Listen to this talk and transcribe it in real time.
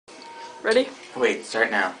Ready? Wait,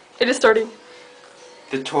 start now. It is starting.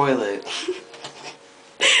 The toilet.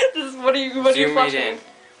 This is what are you Zoom right flushing? in.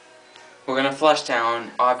 We're gonna flush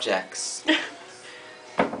down objects.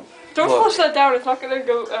 Don't Look. flush that down, it's not gonna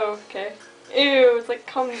go. Oh, okay. Ew, it's like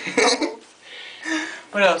cum.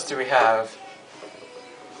 What else do we have?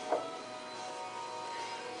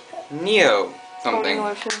 Neo something. Foaming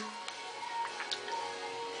lotion.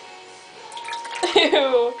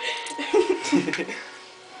 Ew.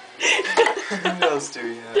 What else do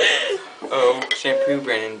we have? Oh, shampoo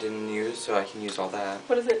Brandon didn't use, so I can use all that.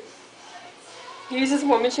 What is it? He uses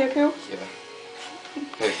woman shampoo? Yeah.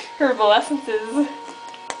 Wait. Herbal essences. Ew.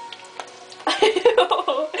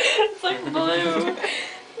 It's like blue.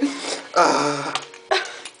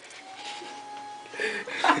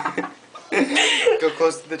 Go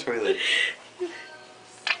close to the toilet.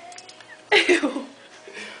 Ew.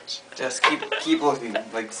 Just keep looking,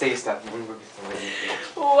 like say stuff.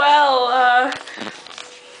 Well,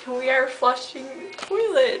 we are flushing the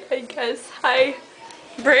toilet, I guess. Hi,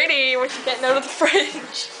 Brady, what you getting out of the fridge?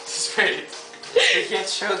 Just wait. We can't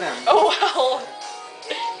show them. Oh, well.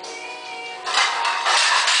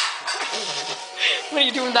 What are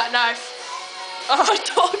you doing with that knife? Oh,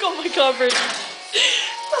 dog, oh my god, Brady.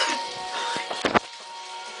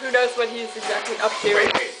 Who knows what he's exactly up to?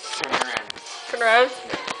 Wait, turn around. Turn around.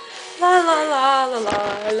 La la la la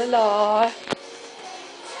la la la.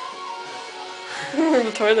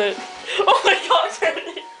 The toilet. Oh my god,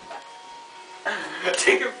 Brady.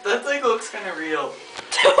 That like looks kind of real.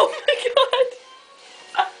 Oh my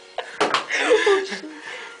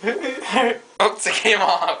god. Oops, it came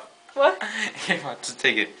off. What? It came off. Just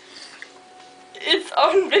take it. It's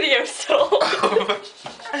on video still.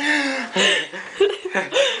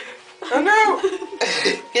 Oh no!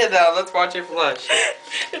 Yeah, now let's watch it flush.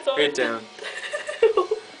 It's on. Right down.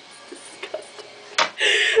 Disgusting.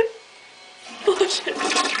 Flush it.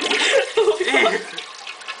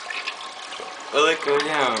 Will it go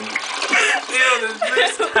down? Ew, there's blue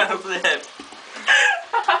stuff left.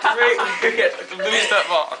 Right here, the blue stuff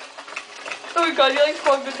off. Oh my god, you like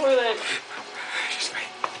clogged the toilet. Just wait.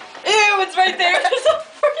 Ew, it's right there. There's a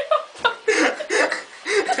freaking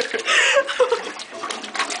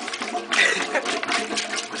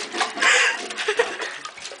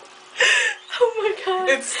Oh my god.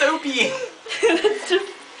 It's soapy. That's just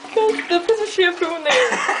God, there's a shampoo in there.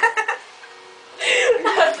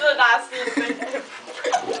 That's the nastiest thing.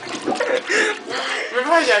 Remember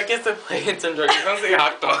my dad gets to play in some drugs. There's a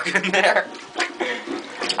hot dog in there.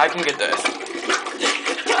 I can get this.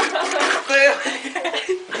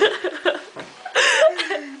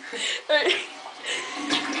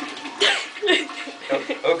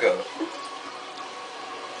 Oh, go.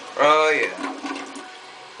 Oh, yeah.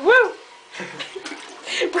 Woo!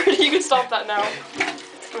 Brady, you can stop that now.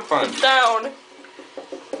 It's been fun. Down.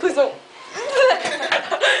 Please don't.